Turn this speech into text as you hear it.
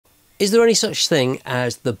Is there any such thing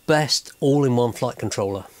as the best all-in-one flight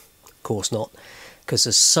controller? Of course not, because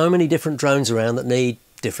there's so many different drones around that need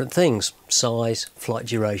different things: size, flight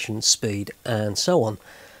duration, speed, and so on.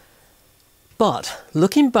 But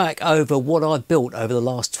looking back over what I've built over the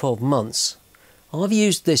last 12 months, I've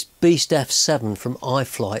used this Beast F7 from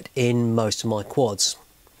iFlight in most of my quads.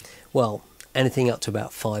 Well, anything up to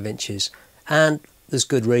about 5 inches, and there's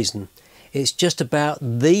good reason. It's just about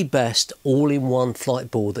the best all-in-one flight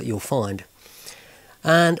board that you'll find.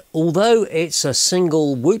 And although it's a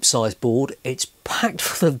single whoop size board, it's packed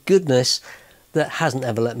full of goodness that hasn't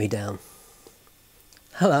ever let me down.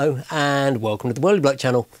 Hello and welcome to the Whirly Black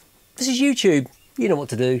channel. This is YouTube. You know what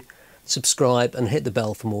to do. Subscribe and hit the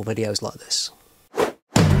bell for more videos like this.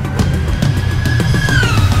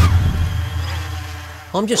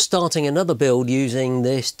 I'm just starting another build using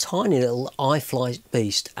this tiny little iFlight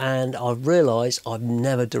beast, and I've realised I've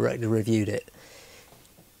never directly reviewed it.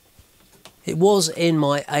 It was in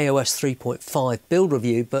my AOS 3.5 build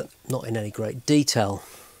review, but not in any great detail.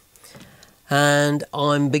 And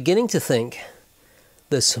I'm beginning to think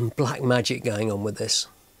there's some black magic going on with this.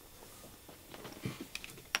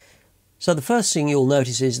 So the first thing you'll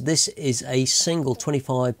notice is this is a single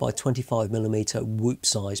 25 by 25mm whoop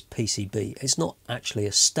size PCB. It's not actually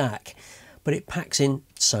a stack, but it packs in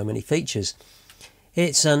so many features.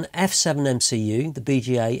 It's an F7 MCU, the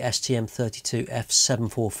BGA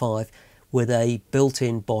STM32F745, with a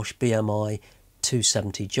built-in Bosch BMI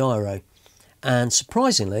 270 gyro. And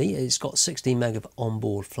surprisingly, it's got 16 meg of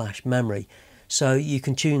onboard flash memory, so you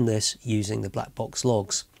can tune this using the black box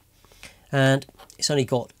logs. And it's only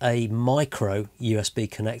got a micro USB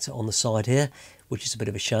connector on the side here, which is a bit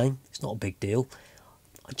of a shame. It's not a big deal.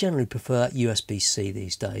 I generally prefer USB-C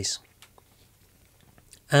these days.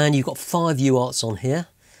 And you've got 5 UARTs on here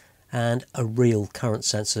and a real current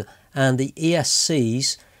sensor. And the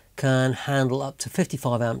ESCs can handle up to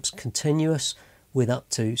 55 amps continuous with up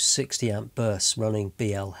to 60 amp bursts running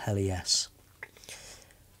BL-HELI-S.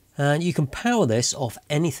 And you can power this off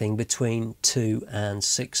anything between 2 and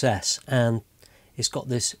 6S, and it's got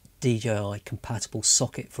this DJI compatible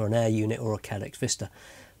socket for an air unit or a Cadex Vista.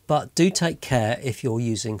 But do take care if you're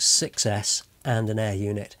using 6S and an air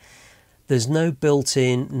unit. There's no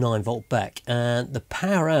built-in 9V back, and the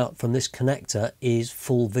power out from this connector is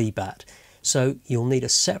full VBAT, so you'll need a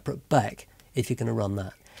separate back if you're going to run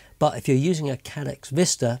that. But if you're using a Cadex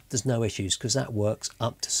Vista, there's no issues because that works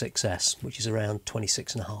up to 6S, which is around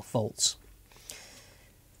 26.5 volts.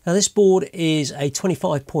 Now this board is a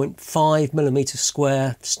 25.5mm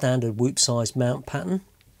square standard whoop size mount pattern,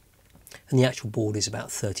 and the actual board is about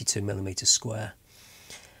 32mm square.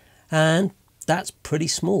 And that's pretty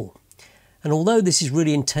small. And although this is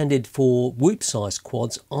really intended for whoop size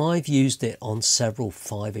quads, I've used it on several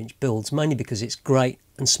 5-inch builds, mainly because it's great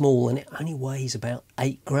and small, and it only weighs about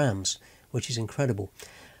 8 grams, which is incredible.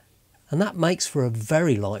 And that makes for a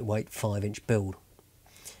very lightweight 5-inch build.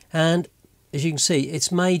 And as you can see,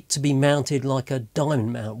 it's made to be mounted like a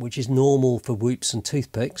diamond mount, which is normal for whoops and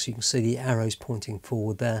toothpicks. You can see the arrows pointing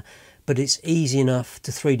forward there, but it's easy enough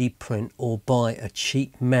to 3D print or buy a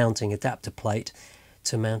cheap mounting adapter plate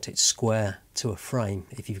to mount it square to a frame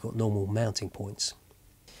if you've got normal mounting points.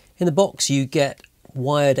 In the box you get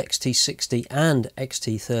wired XT60 and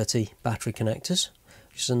XT30 battery connectors,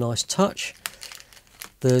 which is a nice touch.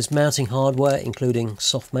 There's mounting hardware including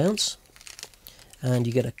soft mounts, and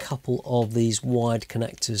you get a couple of these wired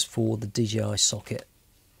connectors for the DJI socket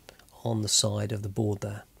on the side of the board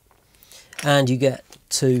there. And you get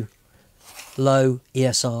 2 low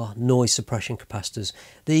ESR noise suppression capacitors.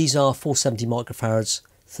 These are 470 microfarads,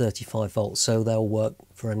 35 volts, so they'll work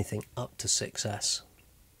for anything up to 6S.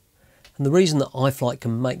 And the reason that iFlight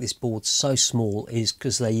can make this board so small is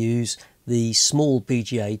because they use the small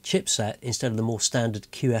BGA chipset instead of the more standard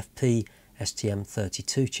QFP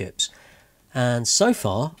STM32 chips. And so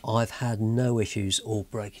far I've had no issues or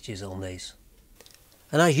breakages on these.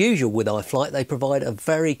 And as usual with iFlight, they provide a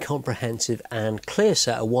very comprehensive and clear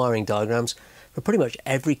set of wiring diagrams for pretty much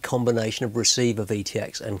every combination of receiver,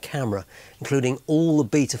 VTX and camera, including all the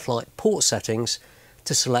Betaflight port settings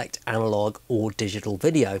to select analog or digital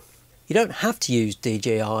video. You don't have to use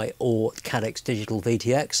DJI or Cadex Digital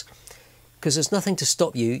VTX because there's nothing to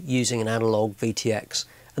stop you using an analog VTX,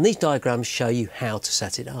 and these diagrams show you how to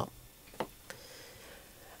set it up.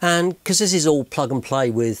 And because this is all plug and play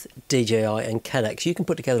with DJI and Cadex, you can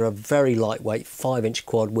put together a very lightweight 5-inch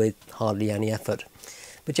quad with hardly any effort.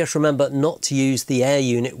 But just remember not to use the air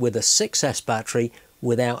unit with a 6S battery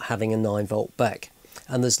without having a 9V back.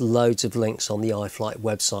 And there's loads of links on the iFlight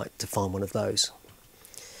website to find one of those.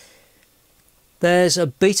 There's a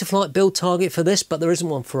Betaflight build target for this, but there isn't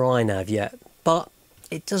one for iNav yet. But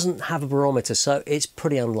it doesn't have a barometer, so it's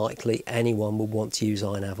pretty unlikely anyone will want to use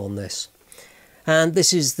iNav on this. And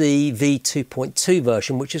this is the V2.2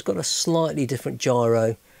 version, which has got a slightly different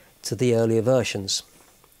gyro to the earlier versions.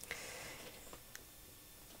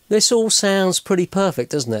 This all sounds pretty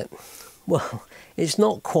perfect, doesn't it? Well, it's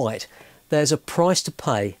not quite. There's a price to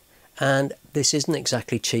pay, and this isn't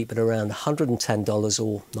exactly cheap at around $110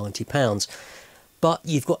 or £90. But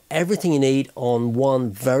you've got everything you need on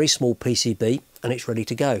one very small PCB, and it's ready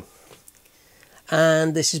to go.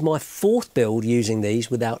 And this is my 4th build using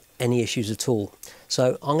these without any issues at all.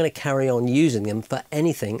 So I'm going to carry on using them for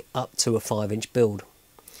anything up to a 5-inch build.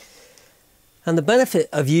 And the benefit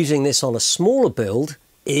of using this on a smaller build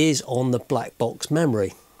is on the black box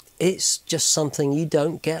memory. It's just something you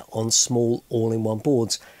don't get on small all-in-one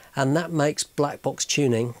boards, and that makes black box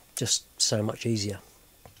tuning just so much easier.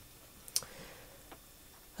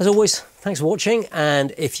 As always, thanks for watching,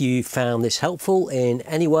 and if you found this helpful in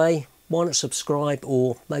any way, why not subscribe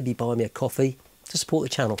or maybe buy me a coffee to support the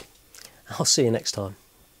channel. I'll see you next time.